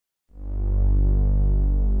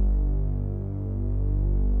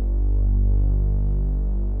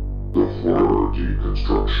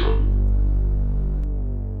Deconstruction.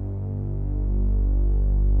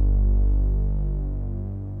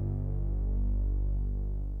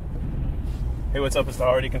 Hey, what's up? It's the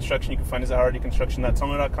Horror Deconstruction. You can find us at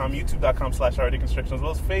horrordeconstruction.tumblr.com, youtube.com/horrordeconstruction, as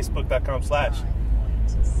well as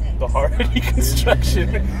facebook.com/the Horror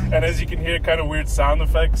Deconstruction. And as you can hear, kind of weird sound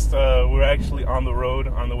effects. We're actually on the road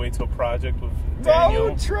on the way to a project with Daniel.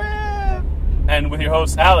 Road trip! And with your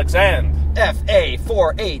hosts, Alex and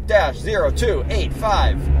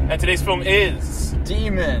FA48-0285. And today's film is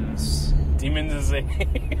Demons. Demons is a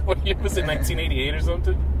what year was it? 1988 or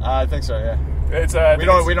something? I think so, yeah. It's we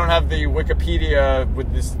don't have the Wikipedia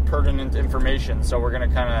with this pertinent information, so we're gonna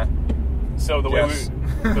kind of. So the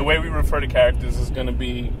way we refer to characters is gonna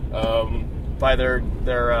be by their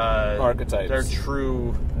archetypes, their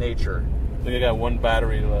true nature. I think I got one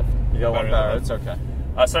battery left. You got one battery. It's okay.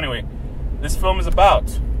 So anyway, this film is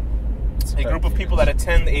about a group of people that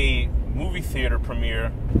attend a movie theater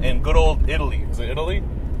premiere in good old Italy. Is it Italy?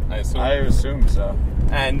 I assume so.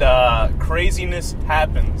 And craziness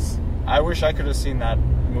happens. I wish I could have seen that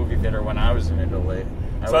movie theater when I was in Italy.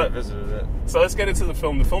 I would have visited it. So let's get into the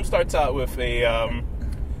film. The film starts out with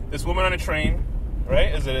this woman on a train,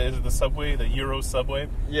 right? Is it the subway, the Euro subway?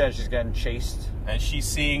 Yeah, she's getting chased, and she's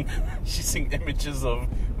seeing images of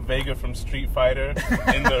Vega from Street Fighter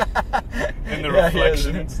in the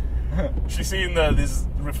reflections. She's seeing these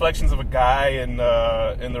reflections of a guy in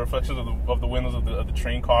the reflections of the windows of the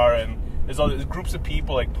train car, and there's all these groups of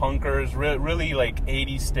people like punkers, really like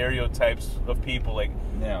 80s stereotypes of people. Like,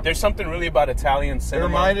 there's something really about Italian cinema. It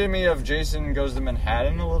reminded me of Jason Goes to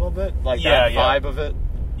Manhattan a little bit, like that vibe of it.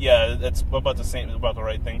 Yeah, that's about the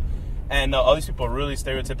right thing. And all these people are really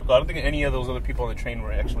stereotypical. I don't think any of those other people on the train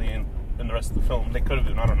were actually in the rest of the film. They could have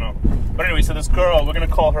been, I don't know. But anyway, so this girl, we're gonna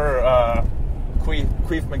call her Queef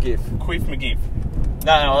McGeef. Queef McGeef.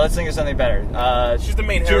 No, let's think of something better. She's the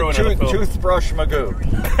main heroine of the film. Toothbrush Magoo.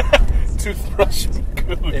 Toothbrush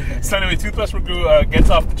Magoo. So anyway, Toothbrush Magoo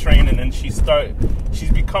gets off the train, and then she's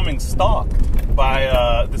becoming stalked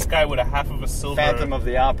by this guy with a half of a silver Phantom of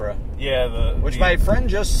the Opera. Yeah, which my friend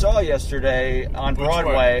just saw yesterday on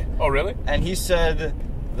Broadway. Oh, really? And he said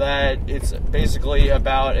that it's basically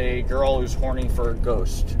about a girl who's horny for a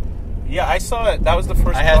ghost. Yeah, I saw it. That was the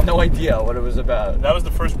first. I had no idea what it was about. That was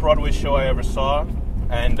the first Broadway show I ever saw,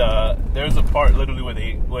 and there's a part literally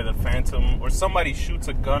where the Phantom or somebody shoots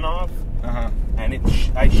a gun off, and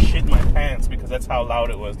I shit my pants because that's how loud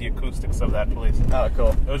it was. The acoustics of that place. Oh,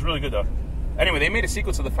 cool. It was really good though. Anyway, they made a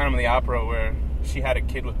sequel to the Phantom of the Opera where she had a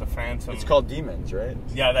kid with the Phantom. It's called Demons, right?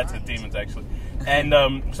 Yeah, that's it, Demons actually. And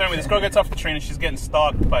so anyway, this girl gets off the train and she's getting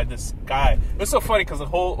stalked by this guy. It was so funny because the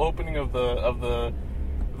whole opening of the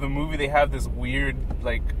movie, they have this weird,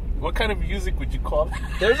 like, what kind of music would you call it?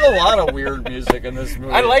 There's a lot of weird music in this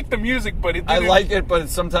movie. I like the music, but I like it, but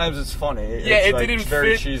sometimes it's funny. Yeah, it's it didn't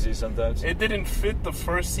very fit. Cheesy sometimes. It didn't fit the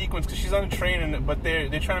first sequence because she's on a train, but they're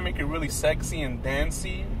trying to make it really sexy and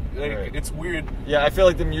dancey. Like, right. It's weird. Yeah, I feel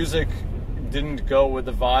like the music didn't go with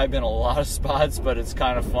the vibe in a lot of spots, but it's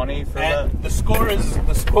kind of funny for that. The score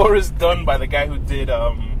is done by the guy who did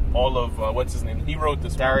all of what's his name? He wrote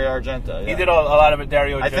this. Dario Argento. Yeah. He did a lot of it.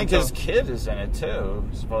 Dario Argento. I think his kid is in it too.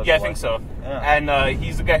 Supposedly. Yeah, I think so. Yeah. And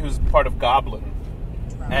he's the guy who's part of Goblin.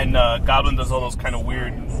 And Goblin does all those kind of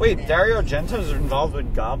weird. Wait, Dario Argento is involved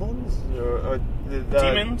with goblins or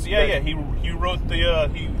Demons? Yeah. He wrote the.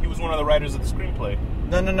 He was one of the writers of the screenplay.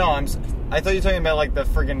 No. I thought you were talking about like the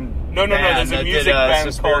friggin' No. There's a music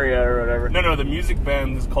band Suspiria called, or whatever. No. The music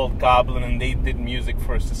band is called Goblin, and they did music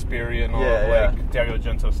for Suspiria and all like Dario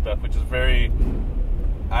Argento stuff, which is very.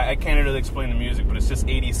 I can't really explain the music, but it's just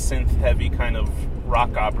 80s synth heavy kind of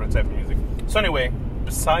rock opera type of music. So anyway,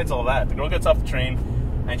 besides all that, the girl gets off the train,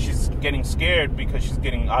 and she's getting scared because she's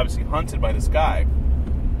getting obviously hunted by this guy.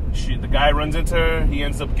 The guy runs into her. He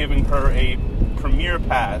ends up giving her a premiere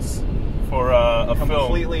pass for a film.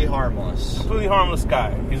 Completely harmless. Completely harmless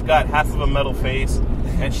guy. He's got half of a metal face,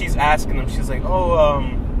 and she's asking him. She's like,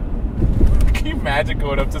 can you imagine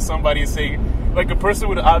going up to somebody and saying, like a person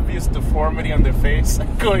with obvious deformity on their face,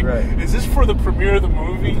 going, "Is this for the premiere of the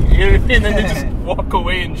movie?" And then they just walk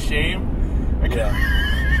away in shame.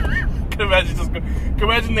 Can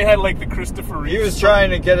imagine they had like the Christopher Reeve. He was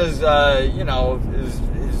trying to get his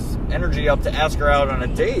energy up to ask her out on a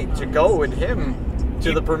date to go with him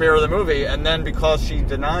to the premiere of the movie, and then because she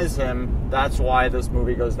denies him, that's why this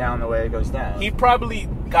movie goes down the way it goes down. He probably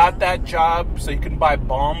got that job so he can buy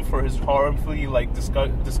balm for his horribly like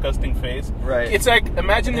disgusting face. Right. It's like,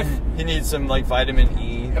 imagine if he needs some like vitamin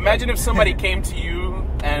E. Imagine if somebody came to you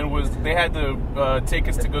and they had to take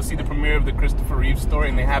us to go see the premiere of the Christopher Reeve story,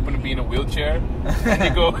 and they happened to be in a wheelchair. And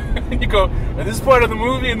you go, this is part of the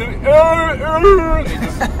movie, and they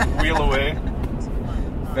just wheel away.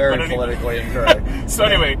 Very politically incorrect. So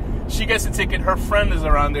anyway, she gets a ticket. Her friend is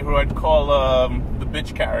around there, who I'd call the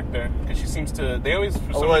bitch character, because she seems to. They always.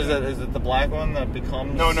 For some reason, is it the black one that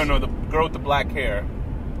becomes? No, the girl with the black hair.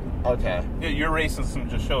 Okay. Yeah, your racism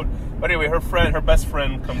just showed. But anyway, her best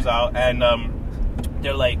friend comes out, and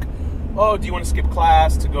they're like, "Oh, do you want to skip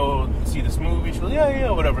class to go see this movie?" She's like,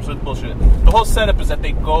 "Yeah, whatever." So it's bullshit. The whole setup is that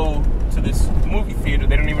they go to this movie theater.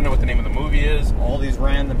 They don't even know what the name of the movie is. All these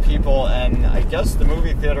random people, and I guess the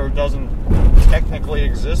movie theater doesn't technically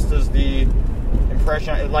exist as the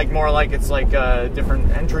impression. Like more like it's like a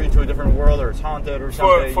different entry to a different world, or it's haunted or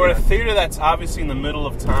something. For a theater that's obviously in the middle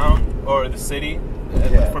of town or the city,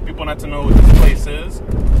 yeah. For people not to know what this place is.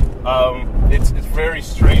 It's very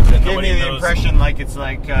strange. And Gave me the impression like it's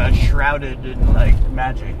like shrouded in like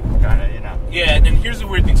magic, kind of, you know. Yeah, and here's the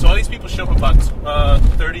weird thing. So all these people show up, about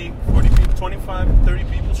 30, 40 people, 25, 30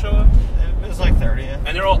 people show up. It was like 30, yeah.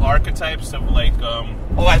 And they're all archetypes of like... oh,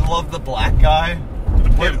 I love the black guy. The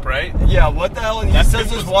pimp, right? Yeah, what the hell? He says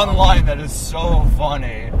this one line that is so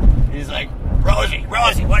funny. He's like, Rosie,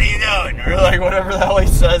 what are you doing? Or like whatever the hell he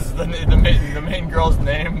says, the main girl's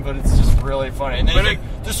name, but it's just really funny. And then he's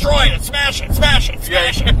like, destroy it, smash it.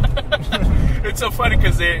 It's so funny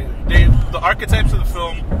because the archetypes of the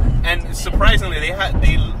film, and surprisingly,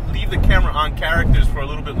 they leave the camera on characters for a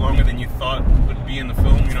little bit longer than you thought would be in the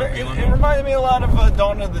film. You know, it reminded me a lot of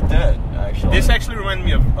Dawn of the Dead, actually. This actually reminded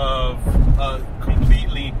me of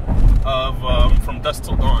completely of From Dusk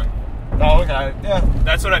Till Dawn. Oh, okay. Yeah.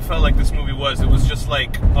 That's what I felt like this movie was. It was just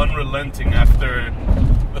like unrelenting after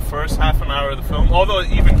the first half an hour of the film. Although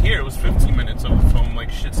even here it was 15 minutes of the film.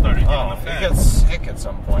 Like shit started hitting the fan. It gets sick at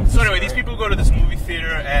some point. So anyway, these people go to this movie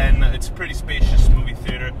theater, and it's a pretty spacious movie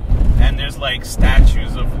theater. And there's like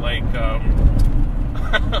statues of like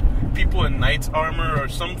people in knight's armor or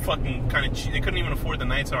some fucking kind of. They couldn't even afford the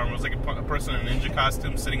knight's armor. It was like a person in a ninja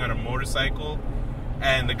costume sitting on a motorcycle.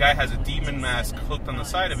 And the guy has a demon mask hooked on the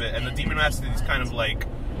side of it, and the demon mask is kind of like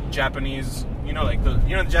Japanese, like the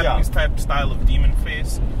Japanese type style of demon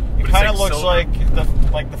face. It kind of looks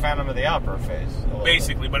like the Phantom of the Opera face,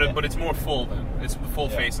 basically, but it's more full then. It's the full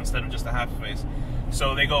face instead of just a half face.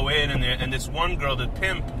 So they go in, and this one girl, the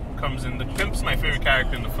pimp, comes in. The pimp's my favorite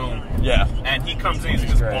character in the film. Yeah, and he comes in. He's like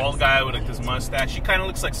this bald guy with like this mustache. He kind of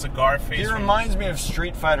looks like Cigar Face. He reminds me of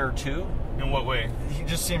Street Fighter 2. In what way? He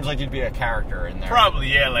just seems like he'd be a character in there. Probably,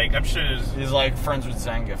 yeah. Like I'm sure he's like friends with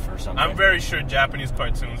Zangief or something. I'm very sure Japanese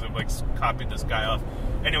cartoons have like copied this guy off.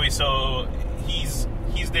 Anyway, so he's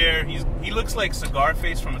there. He looks like Cigar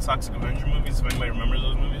Face from the Toxic Avenger movies. If anybody remembers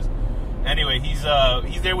those movies. Anyway, he's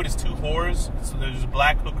there with his two whores. So there's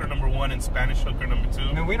black hooker number 1 and Spanish hooker number 2.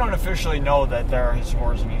 I mean, we don't officially know that they're his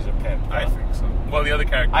whores and he's a pimp. I think so. Well, the other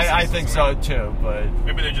characters. I think so too, but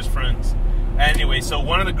maybe they're just friends. Anyway, so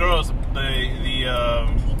one of the girls, I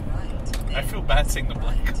feel bad saying the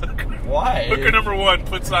black hooker. Why? Hooker number 1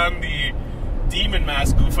 puts on the demon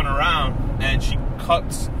mask goofing around, and she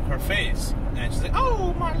cuts her face. And she's like,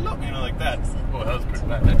 oh, my lord, like that. Oh, that was pretty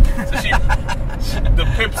bad. So the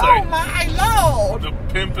pimp's like, oh, my lord. The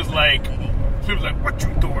pimp is like, what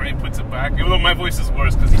you doing? He puts it back. Even though my voice is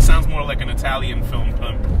worse, because he sounds more like an Italian film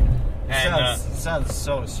pimp. And sounds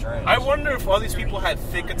so strange. I wonder if all these people had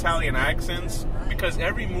thick Italian accents, because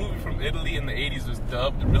every movie from Italy in the 80s was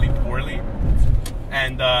dubbed really poorly.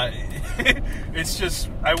 And it's just,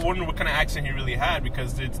 I wonder what kind of accent he really had,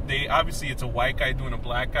 because obviously it's a white guy doing a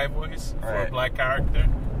black guy voice for a black character.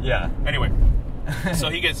 Yeah. Anyway, so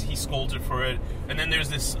he scolds her for it. And then there's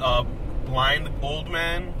this blind old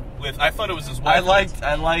man with, I thought it was his wife.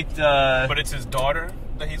 I liked but it's his daughter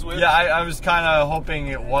that he's with. Yeah, I was kind of hoping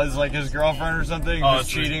it was like his girlfriend or something, just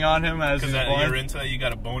cheating on him as he's blind. You're into that, you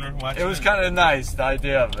got a boner watching it? It was kind of nice, the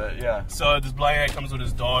idea of it, yeah. So this blind guy comes with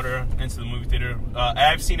his daughter into the movie theater.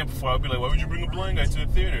 I've seen it before. I'll be like, why would you bring a blind guy to a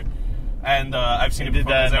theater? And I've seen it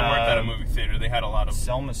before because I worked at a movie theater. They had a lot of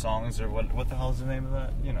Selma songs, or what the hell is the name of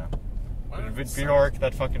that? With Bjork,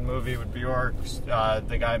 that fucking movie with Bjork,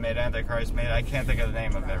 the guy made Antichrist made. I can't think of the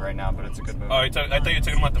name of it right now, but it's a good movie. Oh, I thought you were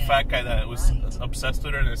talking about the fat guy that was obsessed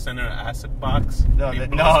with her and they sent her an acid box. No, his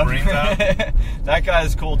brains out. That guy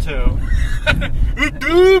is cool too.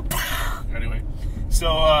 Anyway,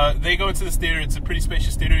 so they go into this theater. It's a pretty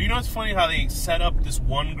spacious theater. You know, it's funny how they set up this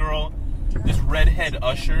one girl, this redhead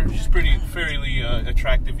usher. She's fairly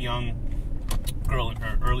attractive young girl in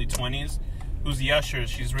her early 20s. Who's the usher?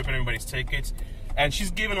 She's ripping everybody's tickets, and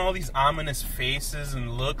she's giving all these ominous faces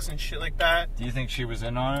and looks and shit like that. Do you think she was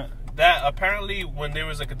in on it? That apparently, when there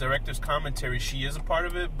was like a director's commentary, she is a part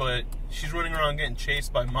of it, but she's running around getting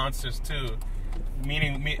chased by monsters too.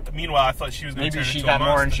 Meanwhile, I thought she was going to turn into a monster. Maybe she got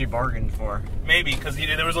more than she bargained for. Maybe, because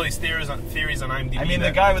there was all these theories on IMDb. I mean,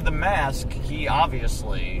 the guy with the mask, he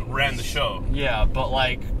obviously ran the show. Yeah, but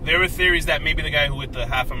like there were theories that maybe the guy who with the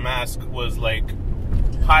half a mask was like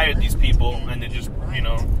hired these people, and they just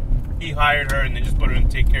he hired her and they just put her in to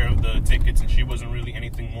take care of the tickets, and she wasn't really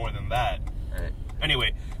anything more than that. Right.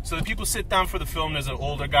 Anyway, so the people sit down for the film. There's an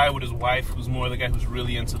older guy with his wife who's more the guy who's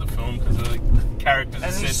really into the film because of the characters.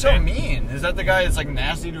 And he's so mean. Is that the guy that's like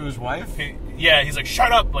nasty to his wife? Yeah, he's like,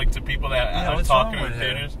 shut up, like to people that are talking in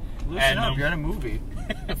theaters. Listen up, you're in a movie.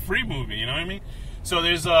 Free movie, you know what I mean? So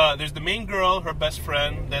there's the main girl, her best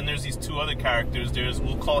friend. Then there's these two other characters.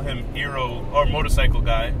 We'll call him Hero or Motorcycle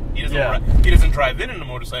Guy. He doesn't drive in a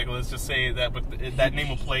motorcycle. Let's just say that, but that name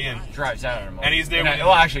will play in. Drives out in a motorcycle. And he's there.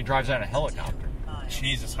 Actually drives out in a helicopter.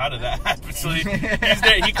 Jesus, how did that happen? So he's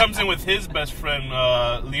there. He comes in with his best friend,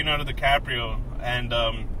 Leonardo DiCaprio, and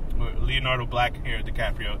Leonardo Black-haired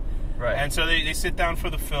DiCaprio. Right. And so they sit down for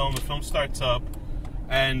the film. The film starts up.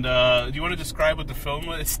 And do you want to describe what the film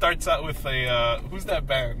was? It starts out with a... who's that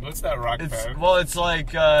band? What's that rock band? Well, it's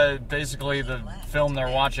like basically the film they're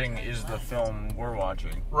watching is the film we're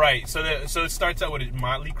watching. Right. So it starts out with a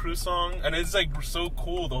Motley Crue song. And it's like so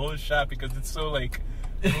cool, the whole shot, because it's so like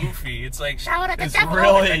goofy. It's like... It's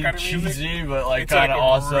really cheesy, but like kind of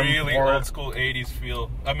awesome. It's really old school 80s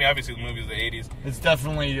feel. I mean, obviously the movie's the 80s. It's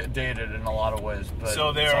definitely dated in a lot of ways. But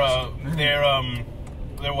so they're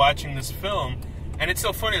watching this film. And it's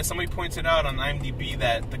so funny that somebody pointed out on IMDb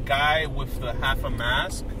that the guy with the half a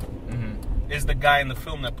mask is the guy in the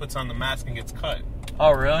film that puts on the mask and gets cut.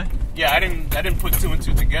 Oh, really? Yeah, I didn't put two and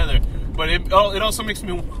two together, but it also makes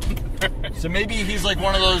me wonder. So maybe he's like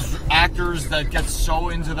one of those actors that gets so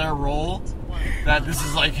into their role that this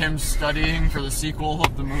is like him studying for the sequel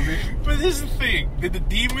of the movie. But this is the thing: did the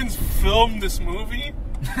demons film this movie?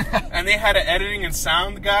 And they had an editing and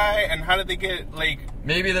sound guy, and how did they get like?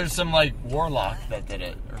 Maybe there's some like warlock that did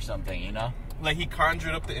it or something, you know? Like he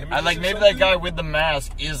conjured up the images. Maybe something? that guy with the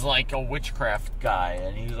mask is like a witchcraft guy,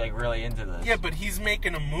 and he's like really into this. Yeah, but he's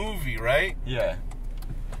making a movie, right? Yeah.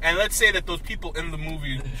 And let's say that those people in the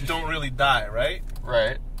movie don't really die, right?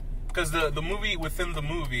 Right. Because the movie within the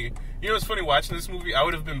movie, you know what's funny, watching this movie, I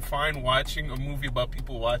would have been fine watching a movie about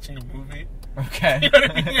people watching a movie. Okay. You know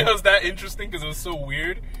what I mean? It was that interesting because it was so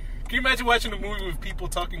weird. Can you imagine watching a movie with people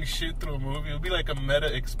talking shit through a movie? It would be like a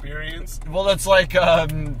meta experience. Well, that's like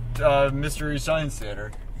Mystery Science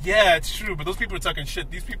Theater. Yeah, it's true, but those people are talking shit.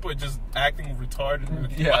 These people are just acting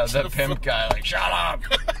retarded. Yeah, that pimp guy, like, shut up!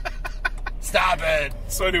 Stop it!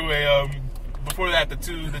 So anyway, before that,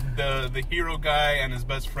 the hero guy and his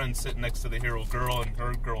best friend sit next to the hero girl and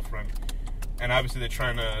her girlfriend. And obviously they're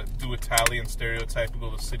trying to do Italian stereotype,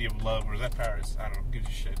 go to the city of love, or is that Paris? I don't know, gives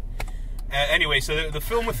you shit. Anyway, so the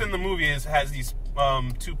film within the movie has these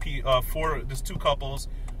there's two couples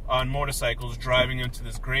on motorcycles driving into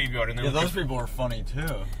this graveyard, and those people are funny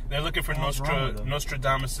too. They're looking for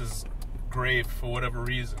Nostradamus's grave for whatever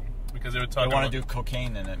reason, because they were talking. They want to do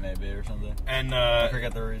cocaine in it, maybe, or something. And I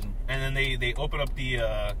forget the reason. And then they open up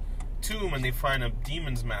the tomb and they find a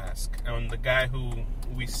demon's mask, and the guy who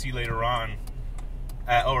we see later on.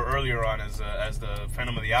 Or earlier on as the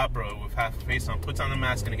Phantom of the Opera with half a face on, puts on the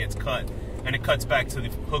mask and it gets cut. And it cuts back to the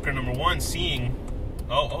hooker number one seeing,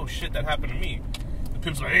 oh shit, that happened to me. The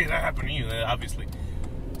pimp's like, hey, that happened to you, obviously.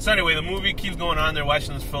 So anyway, the movie keeps going on. They're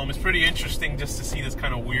watching this film. It's pretty interesting just to see this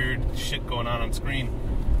kind of weird shit going on screen.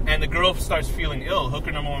 And the girl starts feeling ill.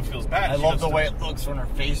 Hooker number one feels bad. I love the way it looks when her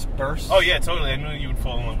face bursts. Oh yeah, totally. I knew you would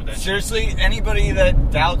fall in love with that. Seriously, anybody that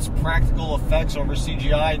doubts practical effects over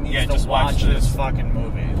CGI needs to watch this fucking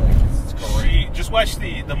movie. Like, it's great. Just watch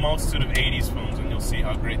the multitude of 80s films and you'll see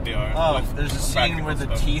how great they are. Oh, there's a scene where the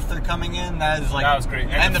teeth are coming in. That is like... That was great.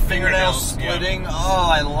 And the fingernails splitting. Yeah. Oh,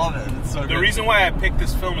 I love it. It's so good. The reason why I picked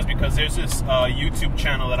this film is because there's this YouTube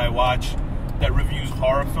channel that I watch that reviews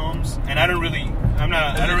horror films, and I don't really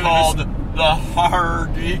called The Horror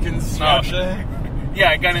Deconstruction. No.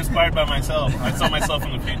 Yeah, I got inspired by myself. I saw myself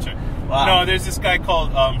in the future. Wow. No, there's this guy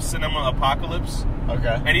called Cinema Apocalypse.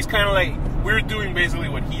 Okay. And he's kind of like, we're doing basically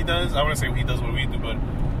what he does. I want to say he does what we do, but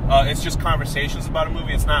it's just conversations about a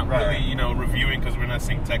movie. It's not really, reviewing because we're not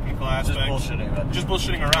seeing technical aspects. Just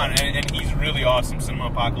bullshitting around. And he's really awesome, Cinema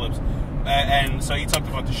Apocalypse. And so he talked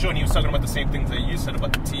about the show, and he was talking about the same things that you said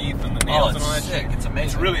about the teeth and the nails and all that sick. shit. It's amazing.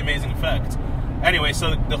 It's a really amazing effect. Anyway,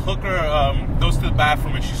 so the hooker goes to the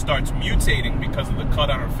bathroom, and she starts mutating because of the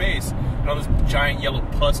cut on her face. And all this giant yellow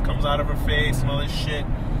pus comes out of her face and all this shit.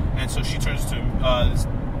 And so she turns to this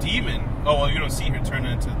demon. Oh, well, you don't see her turn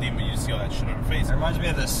into a demon. You just see all that shit on her face. It reminds me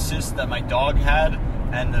of the cyst that my dog had,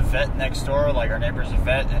 and the vet next door, like our neighbor's a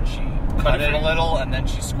vet, and she cut it a little, and then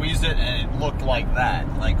she squeezed it, and it looked like that.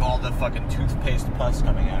 Like all the fucking toothpaste pus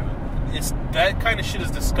coming out of it. That kind of shit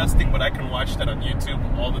is disgusting, but I can watch that on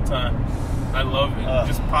YouTube all the time. I love it.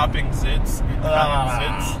 Just popping zits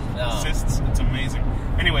and cysts. It's amazing.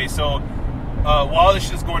 Anyway, so while this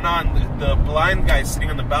shit is going on, the blind guy's sitting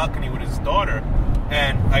on the balcony with his daughter,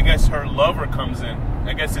 and I guess her lover comes in.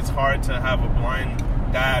 I guess it's hard to have a blind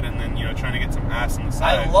dad and then, trying to get some ass on the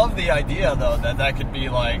side. I love the idea, though, that could be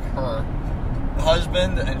like her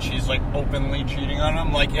husband and she's like openly cheating on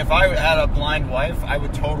him. Like, if I had a blind wife, I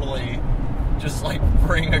would totally just like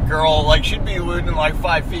bring a girl, like she'd be within like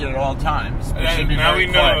 5 feet at all times. But she'd be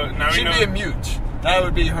she'd be a mute. That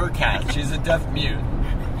would be her cat. She's a deaf mute.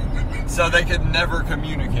 So they could never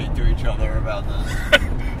communicate to each other about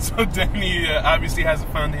this. So Danny obviously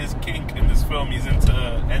hasn't found his kink in this film. He's into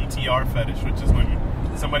NTR fetish, which is when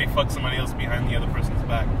somebody fucks somebody else behind the other person's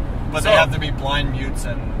back. But they have to be blind mutes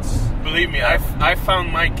and... Believe me, I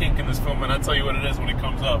found my kink in this film, and I'll tell you what it is when it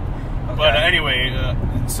comes up. Okay. But anyway,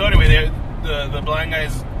 the blind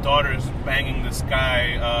guy's daughter's banging this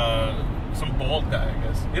guy, some bald guy, I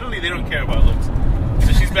guess. Italy, they don't care about looks.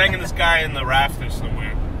 So she's banging this guy in the rafters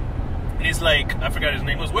somewhere. And he's like, I forgot his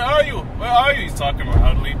name, was, where are you? Where are you? He's talking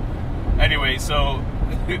loudly. Anyway, so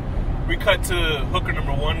we cut to hooker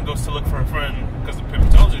number one, goes to look for her friend because the pimp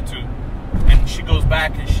tells her to. And she goes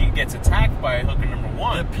back and she gets attacked by hooker number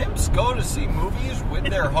one. The pimps go to see movies with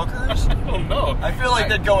their hookers? I don't know. I feel like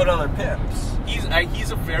they'd go with other pimps.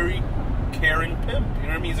 He's a very caring pimp. You know what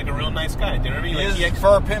I mean? He's like a real nice guy. Do you know what I mean?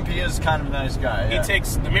 For a pimp, he is kind of a nice guy. He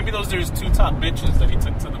takes, maybe those are his two top bitches that he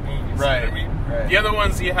took to the movies. Right. You know what I mean? Right. The other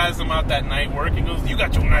ones, he has them out that night working. Goes, you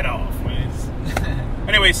got your night off.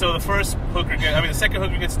 Anyway, so the second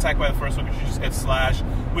hooker gets attacked by the first hooker. She just gets slashed,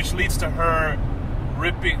 which leads to her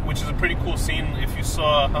ripping, which is a pretty cool scene if you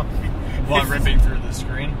saw... ripping through the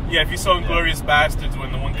screen? Yeah, if you saw Inglourious Bastards,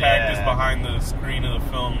 when the one character's behind the screen of the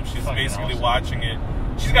film, she's basically watching it.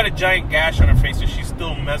 She's got a giant gash on her face, and she's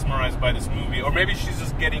still mesmerized by this movie. Or maybe she's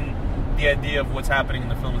just getting the idea of what's happening in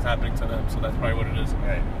the film is happening to them, so that's probably what it is.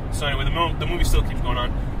 Right. So anyway, the movie still keeps going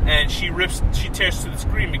on, and she tears through the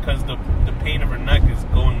screen because the pain of her neck is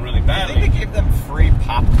going really badly. I think they gave them free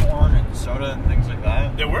popcorn and soda and things like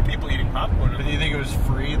that. There were people eating popcorn. But do you think it was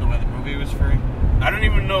free the way the movie was free? I don't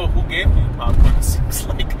even know who gave me the popcorn.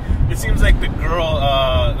 It seems like the girl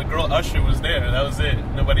usher was there. That was it.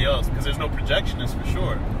 Nobody else, because there's no projectionist for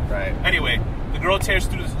sure. Right. Anyway, the girl tears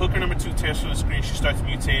through hooker number two tears through the screen. She starts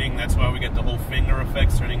mutating. That's why we get the whole finger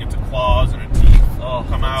effects turning into claws and her teeth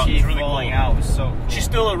come out. Teeth it's really falling cool. out was so cool. She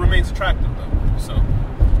still remains attractive though. So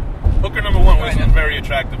hooker number one was very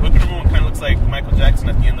attractive. Hooker number one kind of looks like Michael Jackson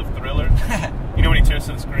at the end of Thriller. You know when he turns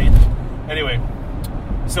to the screen. Anyway.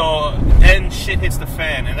 So then shit hits the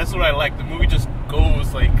fan, and that's what I like. The movie just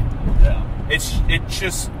goes like, it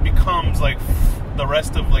just becomes like the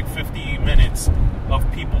rest of like 50 minutes of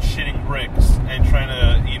people shitting bricks and trying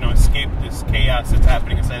to escape this chaos that's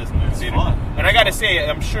happening inside this movie theater. And I gotta say,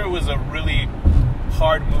 I'm sure it was a really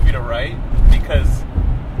hard movie to write because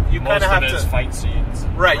you kind of have to fight scenes.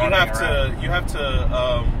 Right, you have to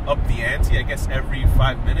up the ante, I guess, every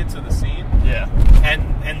 5 minutes of the scene. Yeah,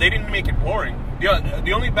 and they didn't make it boring.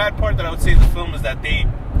 The only bad part that I would say in the film is that they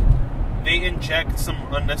inject some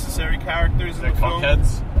unnecessary characters in the film.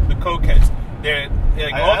 The cokeheads. They're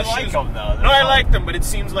like I like them though. I like them, but it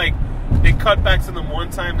seems like they cut back to them one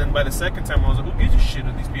time, then by the second time I was like, who gives a shit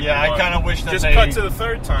of these people? Yeah, I kind of wish that just cut to the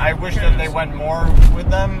third time. I wish that they went more with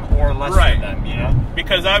them or less with them,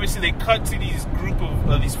 Because obviously they cut to these group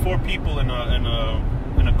of these four people in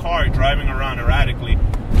a car driving around erratically,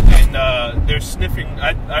 and they're sniffing.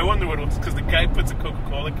 I wonder what it was, because the guy puts a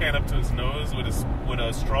Coca-Cola can up to his nose with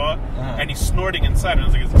a straw, and he's snorting inside. And I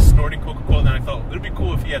was like, is he snorting Coca-Cola? Then I thought it'd be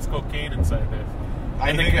cool if he has cocaine inside there.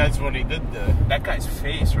 I think that's what he did there. That guy's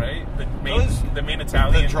face, right? The main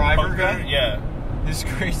Italian, the driver punker, guy. Yeah, it's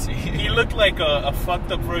crazy. He looked like a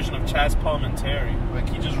fucked up version of Chaz Palminteri. Like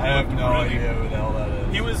he just. I have no idea who the hell that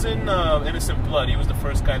is. He was in Innocent Blood. He was the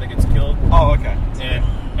first guy that gets killed. Oh, okay.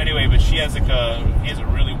 And anyway, but he has a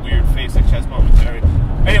really weird face like Chaz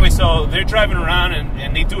Palminteri. Anyway, so they're driving around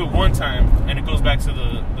and they do it one time and it goes back to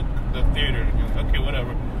the theater. And you're like, okay,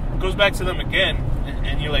 whatever. It goes back to them again,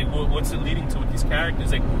 and you're like, well, what's it leading to with these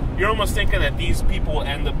characters? Like, you're almost thinking that these people will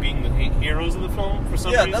end up being the heroes of the film for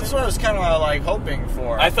some reason. Yeah, that's what I was kind of like hoping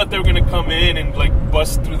for. I thought they were gonna come in and like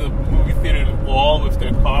bust through the movie theater wall with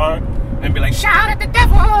their car, and be like, shout at the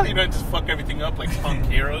devil, you know, just fuck everything up like punk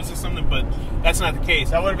heroes or something, but that's not the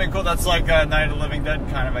case. That would have been cool. That's like a Night of the Living Dead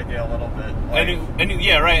kind of idea a little bit. Like,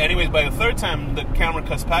 yeah, right. Anyways, by the third time, the camera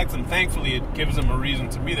cuts past them. Thankfully, it gives them a reason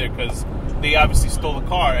to be there because they obviously stole the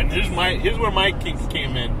car. And here's where my kink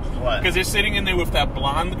came in. What? Because they're sitting in there with that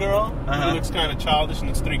blonde girl who looks kind of childish, and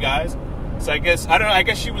it's 3 guys. So I guess, I don't know, I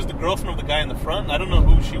guess she was the girlfriend of the guy in the front. I don't know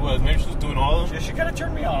who she was. Maybe she was doing all of them. She kind of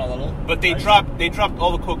turned me on a little. But they dropped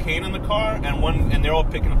all the cocaine in the car, and they're all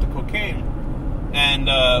picking up the cocaine. And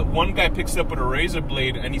one guy picks it up with a razor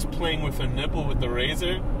blade, and he's playing with a nipple with the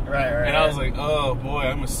razor. Right. And I was like, oh boy,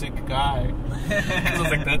 I'm a sick guy. I was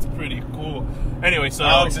like, that's pretty cool. Anyway, so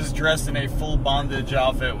Alex is dressed in a full bondage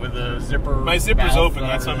outfit with a zipper. My zipper's open.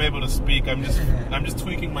 That's why I'm able to speak. I'm just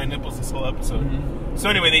tweaking my nipples this whole episode. Mm-hmm. So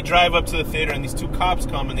anyway, they drive up to the theater, and these 2 cops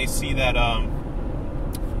come, and they see that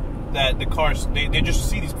that the cars. They just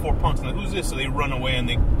see these 4 punks, and like, who's this? So they run away and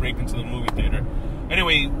they break into the movie theater.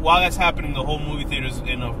 Anyway, while that's happening, the whole movie theater is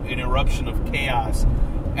in an eruption of chaos.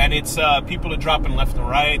 And it's people are dropping left and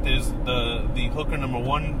right. There's the hooker number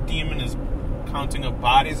 1 demon is counting up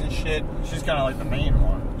bodies and shit. She's kind of like the main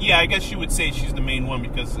one. Yeah, I guess you would say she's the main one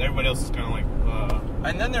because everybody else is kind of like.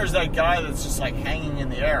 And then there's that guy that's just like hanging in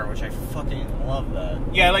the air, which I fucking love that.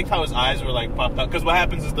 Yeah, I liked how his eyes were like popped out. Because what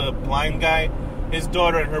happens is the blind guy, his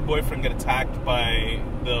daughter and her boyfriend get attacked by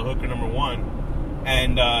the hooker number 1.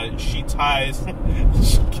 And she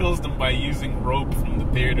kills them by using rope from the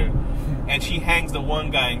theater. And she hangs the one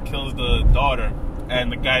guy and kills the daughter.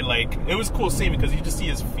 And the guy, like, it was cool seeing because you just see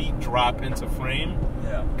his feet drop into frame.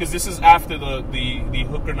 Yeah. Because this is after the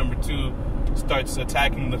hooker number 2 starts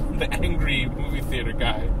attacking the angry movie theater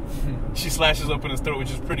guy. She slashes open his throat,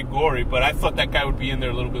 which is pretty gory. But I thought that guy would be in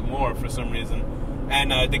there a little bit more for some reason.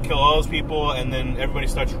 And they kill all those people, and then everybody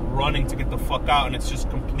starts running to get the fuck out, and it's just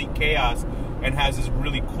complete chaos. And has this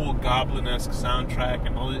really cool goblin-esque soundtrack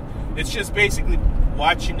and all it. It's just basically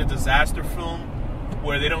watching a disaster film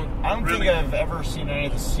where they don't. I don't think I've ever seen any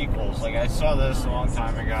of the sequels. Like I saw this a long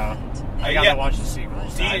time ago. I got to watch the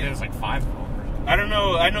sequels. There's like 5 of them. I don't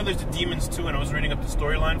know. I know there's the Demons 2, and I was reading up the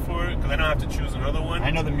storyline for it because I don't have to choose another one.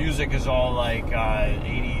 I know the music is all like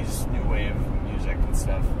 80s new wave music and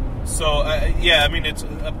stuff. So, yeah, I mean, it's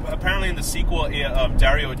apparently in the sequel,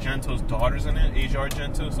 Dario Argento's daughter's in it, Asia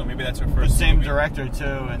Argento, so maybe that's her first same movie. Director, too,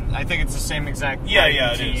 and I think it's the same exact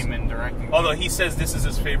team and directing. Although he says this is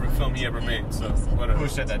his favorite film he ever made, so whatever. Who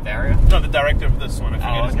said that, Dario? No, the director of this one, I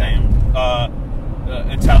forget his name.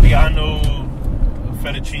 Italiano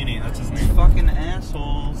Fettuccine, that's his name. Fucking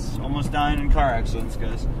assholes. Almost dying in car accidents,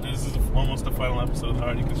 guys. This is almost the final episode of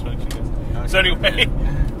Hardy Construction, guys. So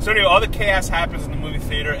anyway, all the chaos happens in the movie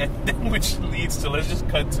theater, and then which leads to, let's just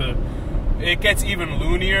cut to, it gets even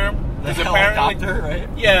loonier. The helicopter, right?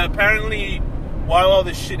 Yeah, apparently, while all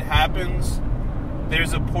this shit happens,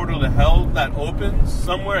 there's a portal to hell that opens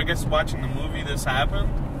somewhere. I guess watching the movie this happened.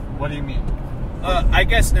 What do you mean? I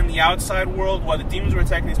guess in the outside world, while the demons were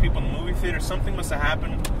attacking these people in the movie theater, something must have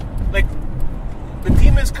happened. Like, the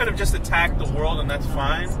demons could have just attacked the world, and that's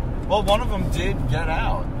fine. Well, one of them did get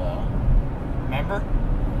out, though. Remember?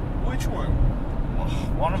 Which one?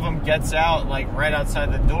 One of them gets out, like, right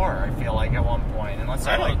outside the door, I feel like, at one point. Unless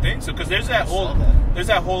I don't think so, because there's that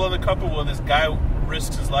whole other couple where this guy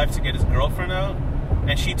risks his life to get his girlfriend out,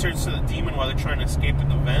 and she turns to the demon while they're trying to escape through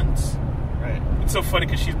the vents. Right. It's so funny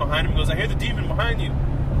because she's behind him and goes, I hear the demon behind you.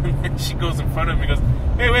 And then she goes in front of him and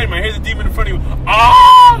goes, hey, wait a minute, I hear the demon in front of you.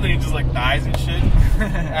 Ah! And then he just like dies and shit.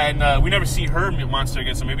 And we never see her monster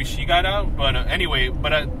again, so maybe she got out. But anyway,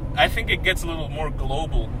 I think it gets a little more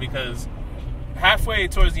global because halfway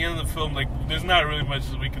towards the end of the film, like there's not really much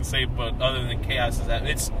that we can say, but other than chaos is that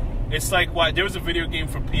it's like why there was a video game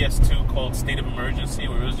for PS2 called State of Emergency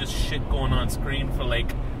where it was just shit going on screen for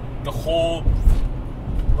like the whole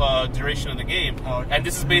duration of the game. Oh, okay. And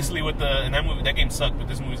this is basically what that game sucked, but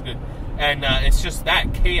this movie's good. And it's just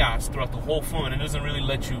that chaos throughout the whole film, and it doesn't really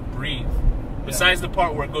let you breathe. Besides the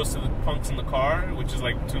part where it goes to the punks in the car, which is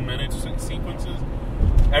like 2 minutes in sequences,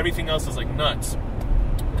 everything else is like nuts.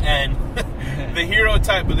 And the hero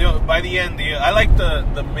type, but by the end, I like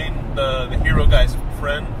the hero guy's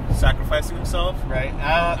friend sacrificing himself. Right.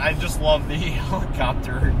 I just love the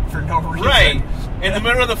helicopter for no reason. Right. In the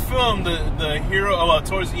middle of the film, the hero,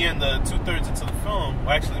 towards the end, 2/3 into the film,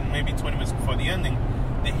 well, actually maybe 20 minutes before the ending,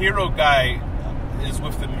 the hero guy is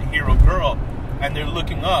with the hero girl, and they're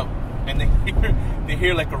looking up, and they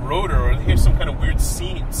hear like a rotor, or they hear some kind of weird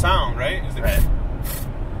sound, right? Right.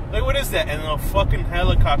 Like, what is that? And a fucking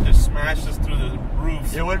helicopter smashes through the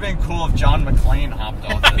roof. It would have been cool if John McClane hopped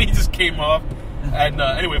off it. He just came off. And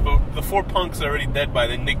anyway, but the 4 punks are already dead by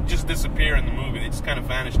then. They just disappear in the movie. They just kind of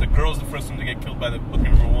vanish. The girl's the first one to get killed by the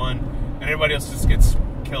booking number 1, and everybody else just gets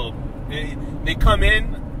killed. They come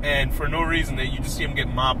in, and for no reason, you just see them get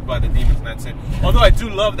mobbed by the demons, and that's it. Although I do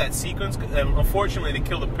love that sequence, and unfortunately, they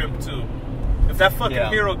kill the pimp too. If that fucking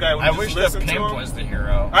hero guy would just listen to him. I wish the pimp was the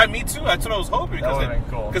hero. Me too. That's what I was hoping. That would have been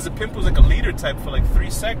cool. Because the pimp was like a leader type for like 3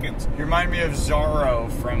 seconds. You remind me of Zorro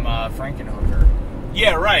from Frankenhooker.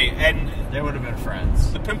 Yeah, right. And they would have been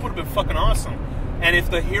friends. The pimp would have been fucking awesome. And if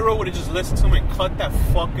the hero would have just listened to him and cut that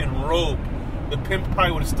fucking rope, the pimp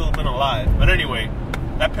probably would have still been alive. But anyway,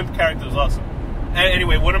 that pimp character was awesome. And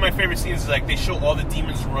anyway, one of my favorite scenes is like they show all the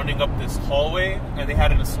demons running up this hallway, and they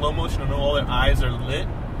had it in slow motion, and all their eyes are lit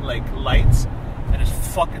like lights. And it's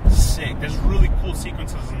fucking sick. There's really cool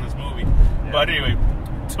sequences in this movie. Yeah. But anyway,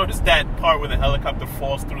 towards that part where the helicopter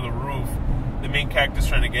falls through the roof, the main character's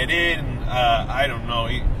trying to get in. I don't know.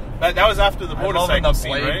 That was after the motorcycle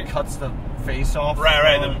scene, right? Cuts the face off.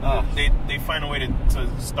 Right. They find a way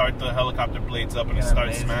to start the helicopter blades up and it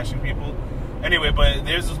starts smashing people. Anyway, but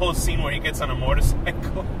there's this whole scene where he gets on a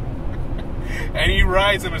motorcycle. And he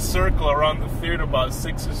rides in a circle around the theater about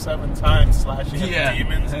 6 or 7 times, slashing at the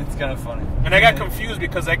demons. It's kind of funny. And I got confused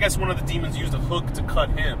because I guess one of the demons used a hook to cut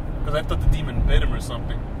him. Because I thought the demon bit him or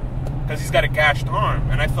something. Because he's got a gashed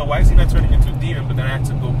arm. And I thought, why is he not turning into a demon? But then I had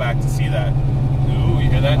to go back to see that. Ooh, you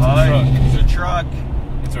hear that? It's a truck. It's a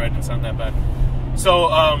truck. It's alright, it didn't sound that bad. So,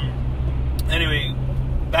 anyway,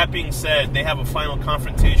 that being said, they have a final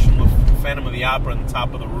confrontation with Phantom of the Opera on the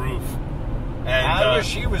top of the roof. And I wish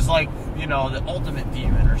she was like, you know, the ultimate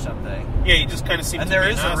demon or something. Yeah, he just kind of seems. And there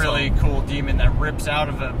is a really cool demon that rips out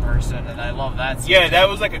of a person, and I love that. Yeah, that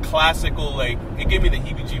was like a classical. Like it gave me the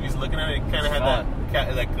heebie-jeebies looking at it. It kind of had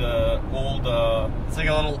that like old. It's like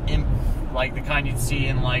a little imp, like the kind you'd see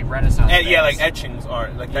in like Renaissance. Yeah, like etchings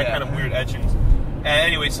art, like that kind of weird etchings. And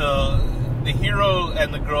anyway, so the hero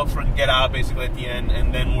and the girlfriend get out basically at the end,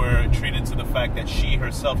 and then we're treated to the fact that she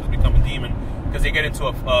herself has become a demon because they get into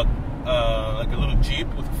like a little Jeep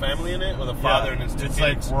with a family in it, with a father and his 2 kids.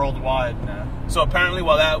 It's like worldwide now. So apparently,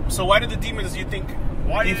 so why did the demons? You think?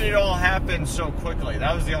 Why did it all happen so quickly?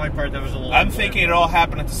 That was the only part that was a little. I'm thinking it all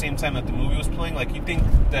happened at the same time that the movie was playing. Like you think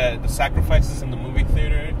that the sacrifices in the movie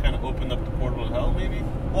theater kind of opened up the portal to hell, maybe?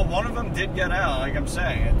 Well, one of them did get out, like I'm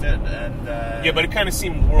saying, it did, and yeah, but it kind of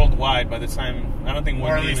seemed worldwide by the time. I don't think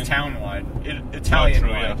or at least town-wide,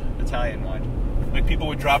 Italian-wide, Italian-wide. Like people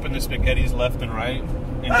were dropping their spaghettis left and right.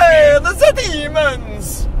 Hey, there's the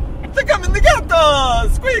demons! They're coming to get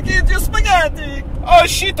us! Quick, eat your spaghetti! Oh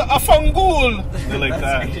shit, a fangul! They're like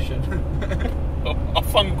that. A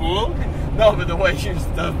fangul? No, but the way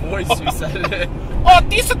the voice you said it. Oh,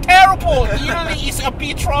 this is terrible! Really is a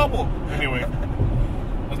big trouble. Anyway,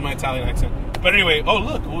 that's my Italian accent. But anyway, oh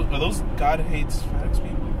look, are those God hates facts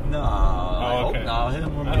people? No, I hope not.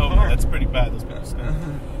 I hope not. That's pretty bad. Those people stink.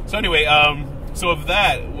 So anyway, so of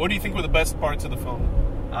that, what do you think were the best parts of the film?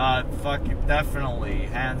 Definitely,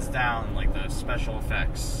 hands down, like the special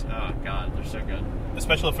effects. Oh god, they're so good. The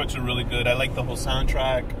special effects are really good. I like the whole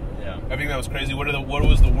soundtrack. Yeah, everything that was crazy. What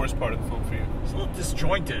was the worst part of the film for you? It's a little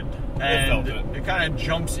disjointed, and it kind of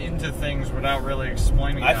jumps into things without really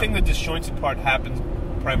explaining. I think the disjointed part happens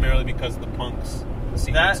primarily because of the punks.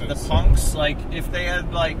 The punks, like if they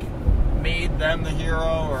had like made them the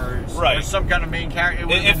hero or some kind of main character,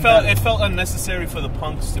 it felt unnecessary for the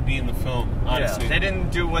punks to be in the film. Honestly, they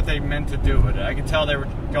didn't do what they meant to do with it. I could tell they were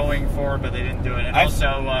going for it, but they didn't do it. And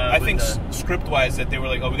I think script-wise that they were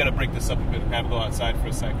like, oh, we got to break this up a bit and have it go outside for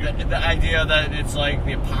a second. The idea that it's like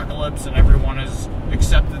the apocalypse and everyone has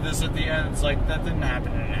accepted this at the end, it's like that didn't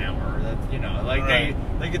happen in an hour. That, you know, like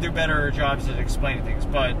they could do better jobs at explaining things,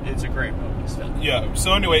 but it's a great movie still. Yeah.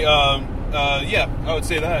 So anyway, yeah, I would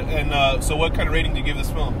say that. And so what kind of rating do you give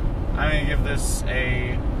this film? I'm going to give this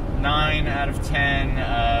a 9 out of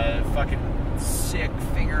 10. Fucking sick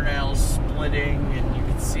fingernail splitting, and you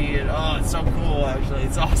can see it. Oh, it's so cool, actually.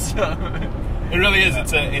 It's awesome. It really is.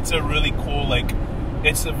 It's a really cool, like,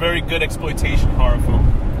 it's a very good exploitation horror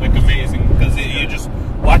film. Like, amazing. Because you're just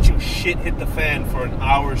watching shit hit the fan for an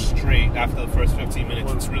hour straight after the first 15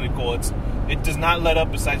 minutes. It's really cool. It does not let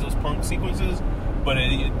up besides those punk sequences. But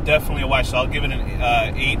it definitely a watch. So I'll give it an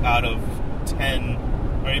 8 out of 10,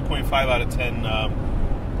 or 8.5 out of 10.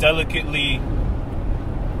 Delicately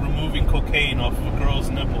removing cocaine off of a girl's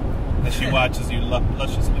nipple as she watches you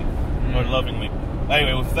lusciously or lovingly.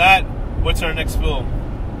 Anyway, with that, what's our next film?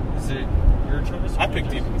 Is it your choice? I picked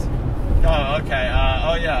Demons. Oh, okay.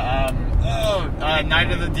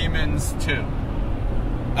 Night of the Demons 2.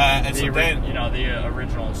 And so the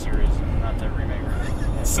original series, not the remake.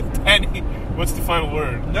 So, Danny, what's the final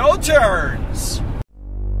word? No turns.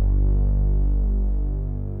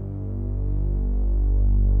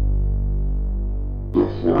 The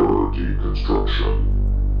horror deconstruction.